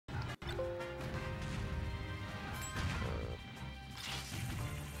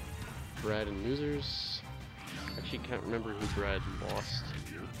Brad and losers. Actually, can't remember who Brad lost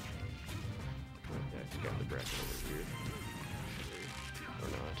to. Okay, I got the bracket over here. Or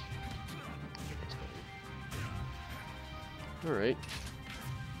not. Alright.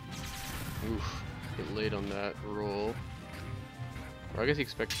 Oof. Get late on that roll. Or I guess he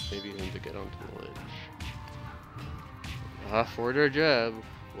expects maybe him to get onto the ledge. Ah, forward air jab.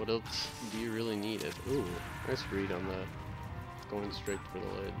 What else do you really need it? Ooh, nice read on that. Going straight for the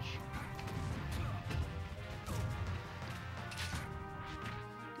ledge.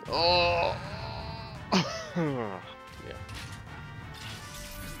 Oh! Yeah.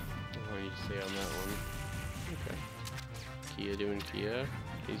 What do you say on that one? Okay. Kia doing Kia.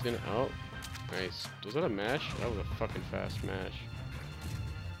 He's gonna out. Nice. Was that a mash? That was a fucking fast mash.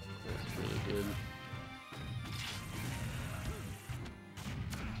 That's really good.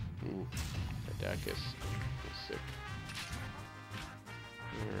 Ooh, Adakis. Sick.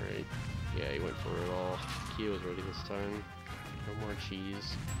 Alright. Yeah, he went for it all. Kia was ready this time. No more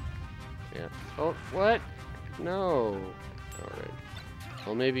cheese. Yeah. Oh, what? No. Alright.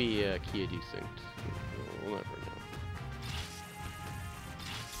 Well, maybe Kia desynced. We'll never know.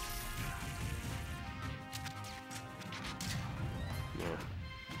 No.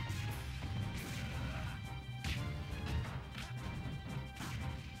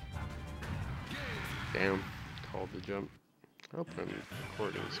 Damn. Called the jump. I hope I'm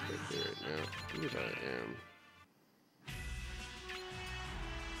recording this quickly right now. I believe I am.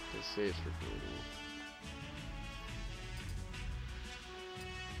 Let's say it's recording.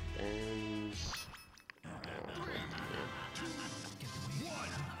 And oh, okay. Yeah.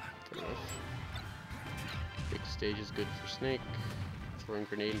 Good enough. Big stage is good for Snake. Throwing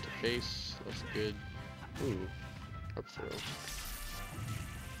grenade into face. That's good. Ooh. Up throw.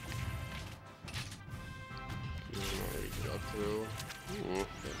 Already good up throw. Ooh.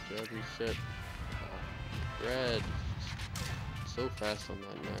 That jab reset. Red. So fast on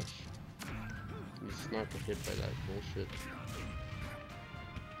that match. He's not get hit by that bullshit.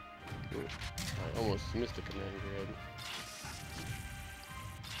 Ooh, I almost missed a command grab.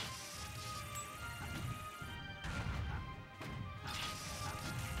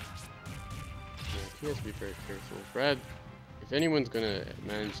 Yeah, he has to be very careful. Brad, if anyone's gonna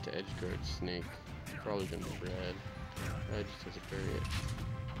manage to edge guard Snake, it's probably gonna be Brad. Brad just has a very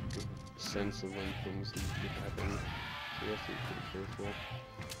good sense of when things need to happen. So you have to be pretty careful.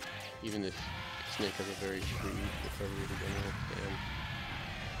 Even if Snake has a very free recovery to get off stand.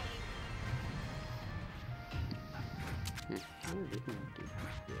 What did he do?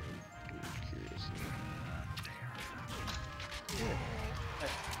 Yeah, I'm curious.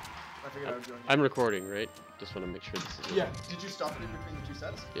 I figured I would join you. I'm recording, right? Just want to make sure this is Yeah. Did you stop it in between the two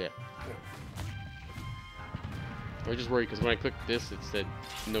sets? Yeah. Cool. I was just worried because when I clicked this, it said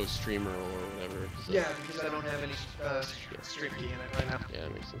no streamer or whatever. So. Yeah, because I don't have any stream key in it right now. Yeah,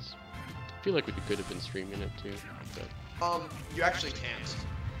 that makes sense. I feel like we could have been streaming it too. But... You actually can't.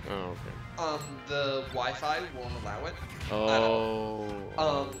 Oh, okay. The Wi-Fi won't allow it.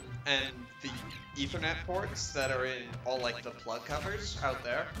 Oh. And the Ethernet ports that are in all like the plug covers out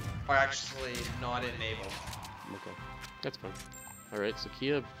there are actually not enabled. Okay, that's fine. All right, so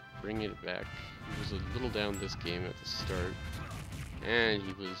Kia bringing it back. He was a little down this game at the start, and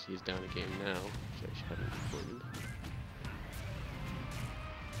he's down a game now, which I haven't recorded.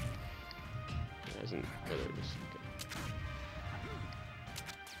 It hasn't. Oh, there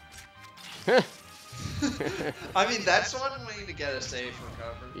it is. I mean, that's one way to get a safe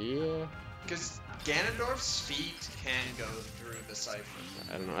recovery. Yeah. Because Ganondorf's feet can go through the cipher.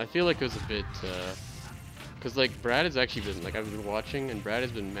 I don't know. I feel like it was a bit, cause like Brad has actually been, like I've been watching, and Brad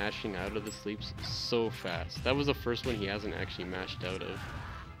has been mashing out of the sleeps so fast. That was the first one he hasn't actually mashed out of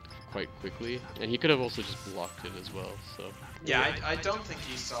quite quickly, and he could have also just blocked it as well. So. Yeah, I don't think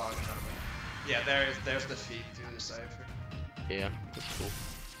he saw it coming. Yeah, there's the feet through the cipher. Yeah, that's cool.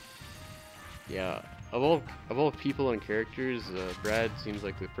 Yeah, of all people and characters, Brad seems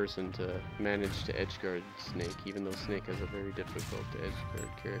like the person to manage to edgeguard Snake, even though Snake has a very difficult to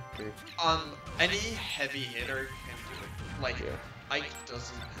edgeguard character. Any heavy hitter can do it. Like, yeah. Ike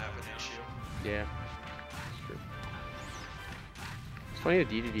doesn't have an issue. Yeah, sure. It's funny that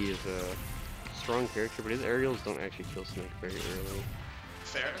DDD is a strong character, but his aerials don't actually kill Snake very early.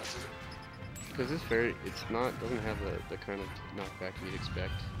 Fair enough. Because this fairy, doesn't have the kind of knockback you'd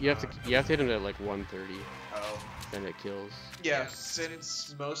expect. You have to hit him at like 130. Oh. Then it kills. Yeah,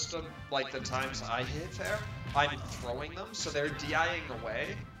 since most of like the times I hit fair, I'm throwing them, so they're DIing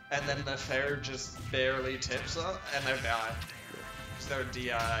away, and then the fair just barely tips up, and they die. Because their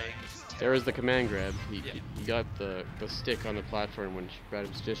DI. There was the command grab. He got the stick on the platform when Brad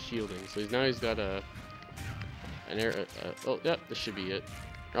was just shielding. So he's got an air. Oh, yeah, this should be it.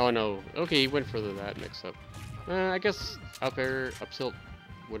 Oh no. Okay, he went for that mix up. I guess up tilt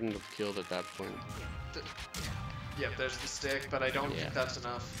wouldn't have killed at that point. Yep, there's the stick, but I don't think that's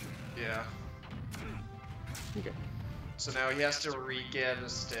enough. Yeah. Okay. So now he has to re-get a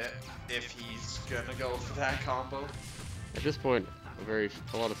stick if he's gonna go for that combo. At this point,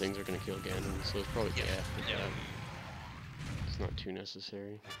 a lot of things are gonna kill Ganon, so it's probably it's not too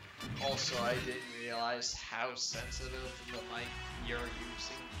necessary. Also, I didn't realize how sensitive the mic you're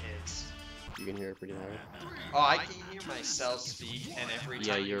using is. You can hear it pretty loud. Oh, I can hear myself speak, and every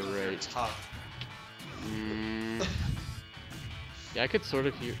time you're you move your right. tongue. Yeah, I could sort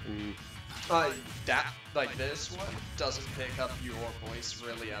of hear. That, like this one, doesn't pick up your voice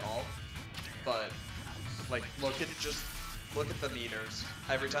really at all. But, like, look at the meters.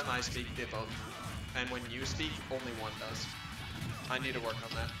 Every time I speak, they both move. And when you speak, only one does. I need to work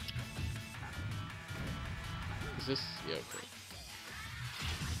on that. Is this? Yeah, okay.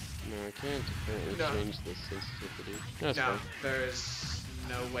 No, I can't apparently change the sensitivity. That's fine. There's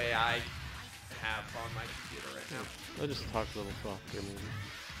no way I have on my computer right now. I'll just talk a little softer, maybe.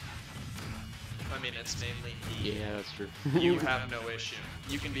 I mean, it's mainly me. Yeah, that's true. You have no issue.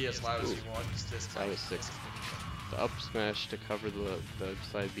 You can be as loud as you want. That was sick. The up smash to cover the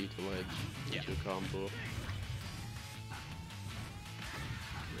side B to ledge into a combo.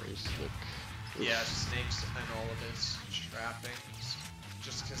 Very slick. Yeah, Snake's and all of his trappings.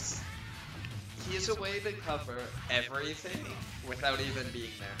 Just because he has a way to cover everything without even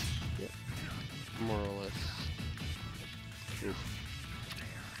being there. Yeah. More or less. Oof.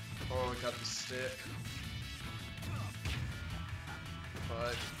 Oh, I got the stick.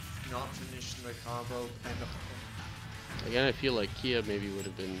 But not finishing the combo. And again, I feel like Kia maybe would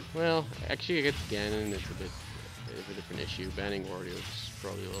have been, well, actually against Ganon it's a bit of a different issue. Banning Wario is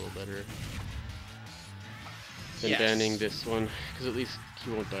probably a little better than banning this one, because at least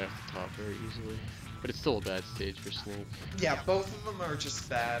he won't die off the top very easily. But it's still a bad stage for Snake. Yeah, both of them are just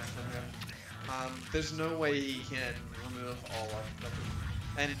bad for him. There's no way he can remove all of them.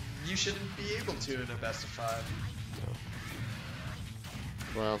 And you shouldn't be able to in a best of 5.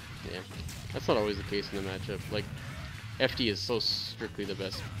 No. Well, yeah. That's not always the case in the matchup. Like, FD is so strictly the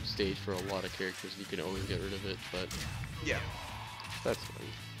best stage for a lot of characters, you can always get rid of it, but... Yeah. That's fine.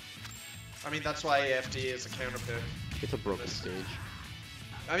 I mean, that's why FD is a counter pick. It's a broken stage.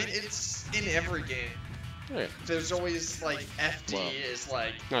 I mean, it's in every game. Oh, yeah. There's always, like, FD is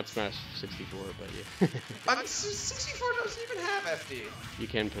like... Not Smash 64, but yeah. I mean, 64 doesn't even have FD. You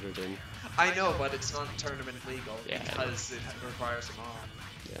can put it in. I know, but it's not tournament legal because it requires a mod.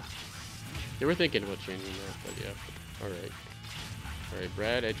 Yeah. They were thinking about changing that, but yeah. Alright. Alright,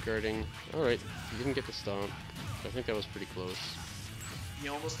 Brad, edge guarding. Alright, he didn't get the stomp. I think that was pretty close. He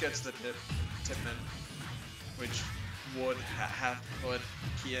almost gets the Tipman, which would have put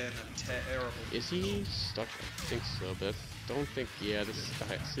Kia in a terrible... Is he stuck? I think so, but I don't think... Yeah, this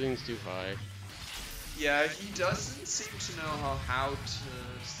ceiling's too high. Yeah, he doesn't seem to know how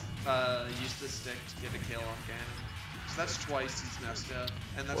to use the stick to get a kill on Ganon. So that's twice he's messed up,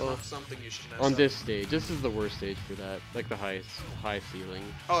 and that's not something you should mess up. On this stage, this is the worst stage for that. Like the high ceiling.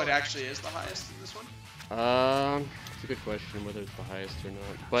 Oh, it actually is the highest in this one? It's a good question whether it's the highest or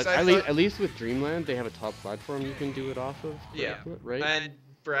not. But at least with Dreamland, they have a top platform you can do it off of. Yeah. Right? And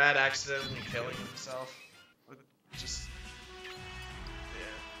Brad accidentally killing himself. Just...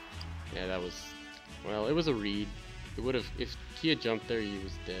 Yeah, that was... Well, it was a read. It would have... If Kia jumped there, he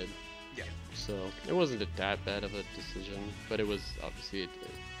was dead. Yeah. So, it wasn't that bad of a decision. But it was... Obviously, it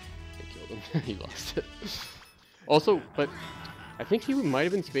killed him. He lost it. Also, but... I think he might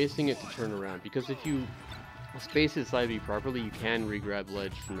have been spacing it to turn around, because if you space his side B properly, you can re-grab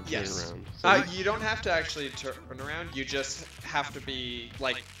ledge from the turnaround. So you don't have to actually turn around, you just have to be,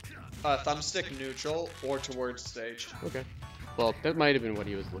 like, thumbstick neutral or towards stage. Okay. Well, that might have been what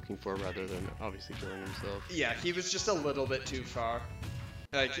he was looking for, rather than obviously killing himself. Yeah, he was just a little bit too far.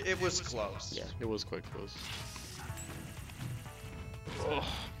 Like, it was close. Yeah, it was quite close. Oh.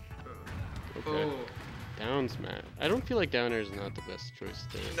 Okay. Oh. Down smash. I don't feel like down air is not the best choice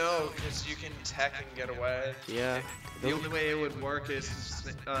there. No, because you can tech and get away. Yeah. The only way it would work is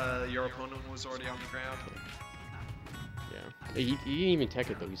your opponent was already on the ground. Yeah. He didn't even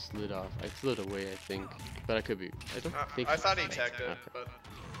tech it though, he slid off. I slid away, I think. But I could be. I don't think I thought he teched it, but...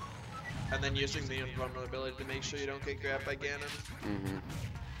 And then using the invulnerability to make sure you don't get grabbed by Ganon. Mm-hmm.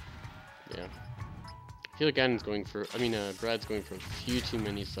 Yeah. I feel like Ganon's going for, Brad's going for a few too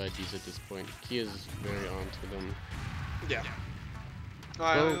many side Bs at this point. Kia's very on to them. Yeah.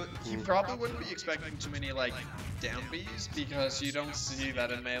 You probably wouldn't be expecting too many like down Bs because you don't see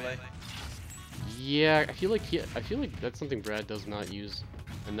that in Melee. Yeah, I feel like that's something Brad does not use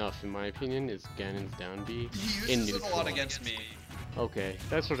enough, in my opinion, is Ganon's down B. He uses it a lot against me. Okay,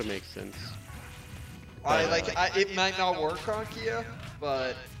 that sort of makes sense. It might not work on Kia,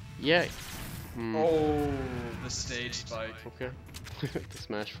 but yeah. Oh, the stage spike. Okay. The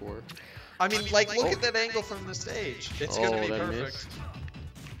Smash 4. I mean, like, look at that angle from the stage. It's gonna be perfect. Missed.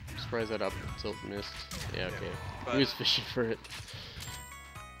 I'm surprised that up tilt missed. Yeah, okay. But He was fishing for it.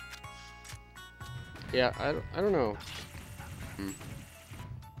 Yeah, I don't know.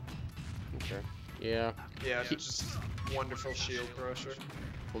 Okay. Yeah. Yeah, just wonderful shield crusher.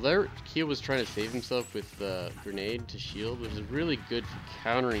 Well, there, Kia was trying to save himself with the grenade to shield, which is really good for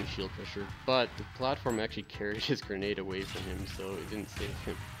countering shield pressure, but the platform actually carried his grenade away from him, so it didn't save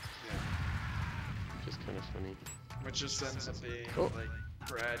him. Yeah. Which is kind of funny. Which just ends up being, like,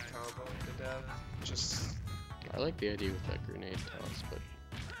 Brad combo to death. Just... I like the idea with that grenade toss, but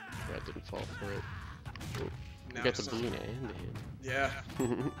Brad didn't fall for it. Oh, we got the balloon and the hit. Yeah.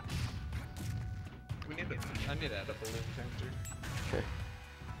 I need to add a balloon counter. Okay.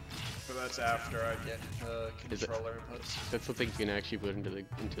 But that's after I get controller inputs. That's something you can actually put into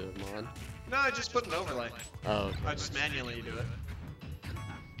the mod? No, I just put an overlay. Oh, okay. I just manually do it.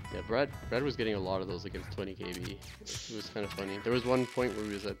 Yeah, Brad was getting a lot of those against 20 KB. It was kind of funny. There was one point where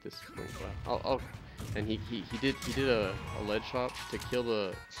he was at this point. Wow. And he did a ledge hop to kill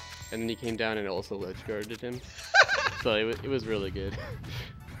the, and then he came down and also ledge guarded him. So it was really good.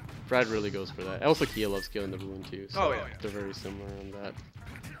 Brad really goes for that. Also, Kia loves killing the balloon too. So they're very similar on that.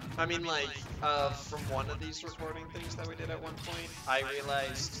 I mean, like, from one of these recording things that we did at one point, I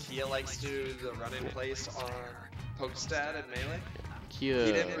realized Kia likes to do the run in place on Pokestat and Melee. Kia,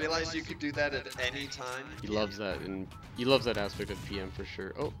 he didn't realize you could do that at any time. He loves that, and he loves that aspect of PM for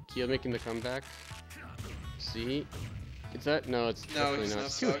sure. Oh, Kia making the comeback. See? Is that? No, it's definitely not.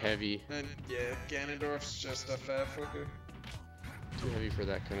 It's too heavy. And yeah, Ganondorf's just a fat fucker. Too heavy for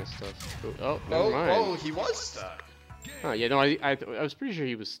that kind of stuff. Oh, never mind. Oh, he was stuck. Oh, yeah, no, I was pretty sure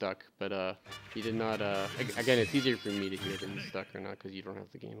he was stuck, but he did not. Again, it's easier for me to hear that he's stuck or not because you don't have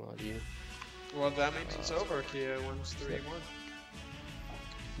the game audio. Well, that means it's over. Kia wins 3-1.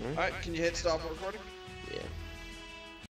 Alright, can you hit stop recording? Yeah.